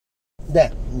Dah.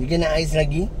 You kena ais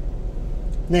lagi.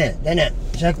 Nah, dah nak.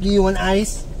 Syaki, you want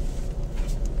ice?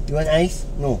 You want ice?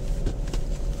 No.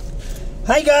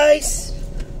 Hi guys.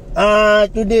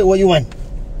 Today what you want?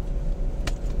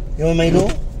 You want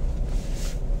Milo?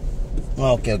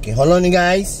 Okay. Hold on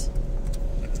guys.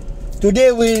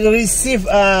 Today we receive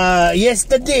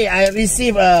yesterday I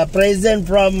received a present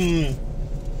from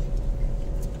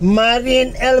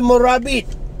Marianna El Morabit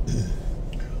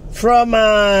from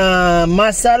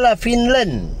Masala,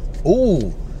 Finland.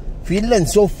 Oh, Finland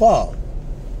so far.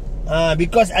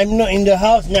 Because I'm not in the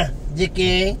house. Nah,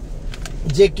 JK.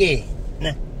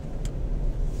 Nah,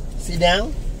 sit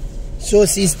down. So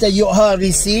Sister Yoha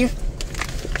received.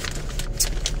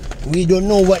 We don't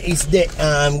know what is that.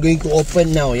 I'm going to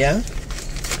open now. Yeah,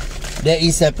 there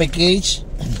is a package.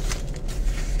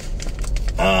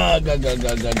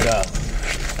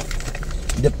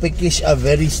 The package are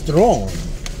very strong.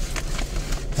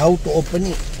 How to open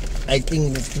it? I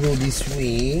think through this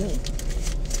way.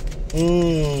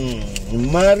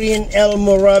 Marianna El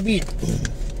Morabit.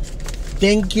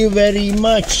 Thank you very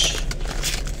much.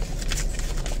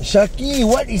 Shaki,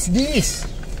 what is this?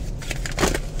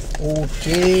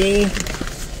 Okay.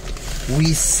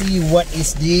 We see what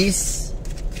is this.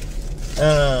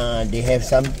 They have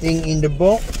something in the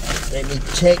box. Let me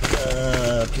check.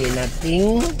 Okay,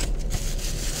 nothing.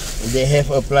 They have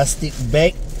a plastic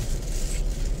bag.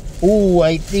 Oh,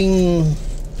 I think.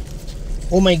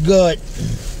 Oh my God.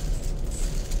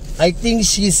 I think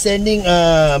she's sending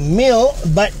a mail,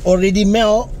 but already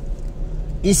mail.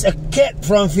 It's a cat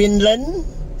from Finland.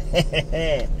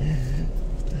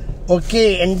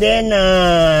 Okay, and then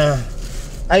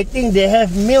I think they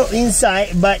have milk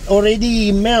inside, but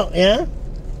already milk. Yeah.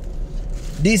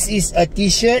 This is a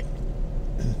T-shirt.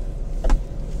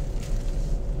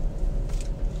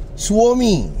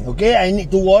 Swami. Okay, I need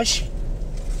to wash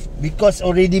because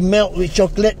already melt with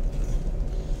chocolate.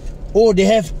 Oh, they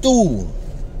have two.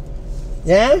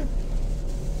 Yeah.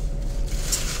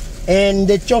 And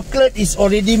the chocolate is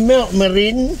already melt,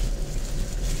 Marine.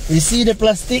 You see the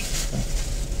plastic?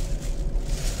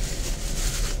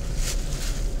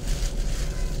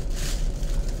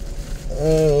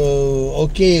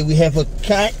 Okay, we have a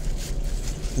cut.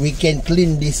 We can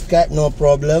clean this cut, no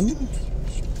problem.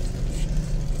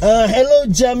 Hello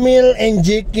Jamil and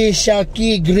JK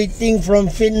Shaki, greeting from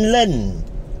Finland.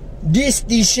 This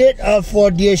t-shirt are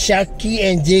for dear Shaki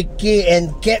and JK,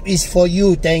 and cap is for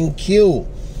you, thank you.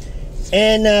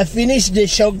 And finish the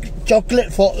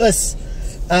chocolate for us.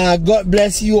 God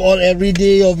bless you all every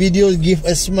day. Your videos give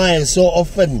a smile so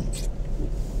often.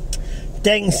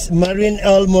 Thanks, Marianna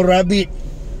El Morabit.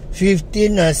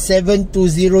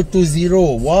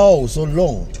 15-7-2020. Wow, so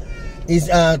long. It's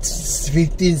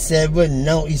 15-7.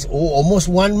 Now it's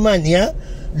almost 1 month. Yeah,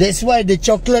 that's why the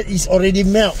chocolate is already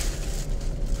melt.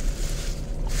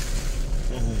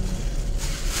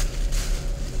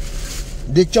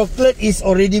 The chocolate is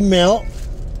already melt.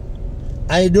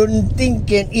 I don't think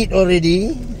can eat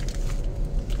already.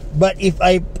 But if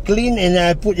I clean and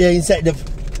I put it inside the...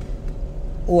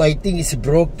 Oh, I think it's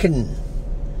broken.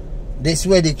 That's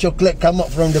where the chocolate come out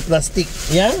from the plastic.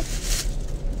 Yeah?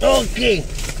 Okay.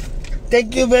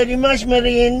 Thank you very much,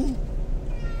 Marianne.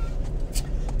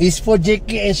 It's for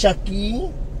JK and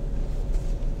Shaki.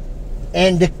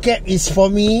 And the cap is for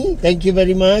me. Thank you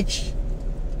very much.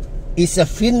 It's a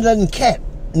Finland cap.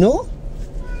 No?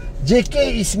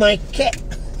 JK is my cat.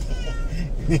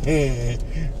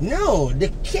 No, the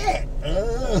cat.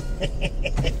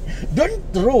 Don't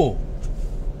throw.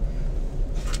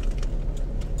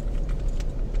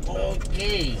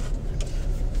 Okay.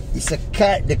 It's a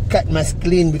cat. The cat must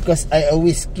clean because I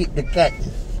always keep the cat.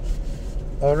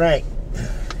 Alright.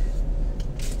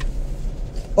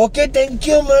 Okay, thank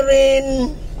you,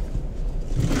 Marin.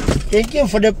 Thank you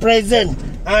for the present.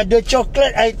 The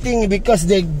chocolate, I think because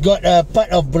they got a part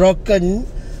of broken,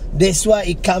 that's why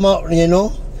it come out, you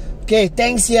know. Okay,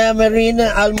 thanks, yeah,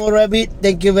 Marianna El Morabit.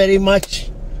 Thank you very much.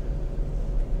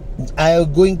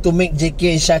 I'm going to make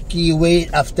JK and Shaki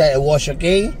wait after I wash,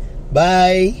 okay?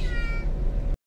 Bye.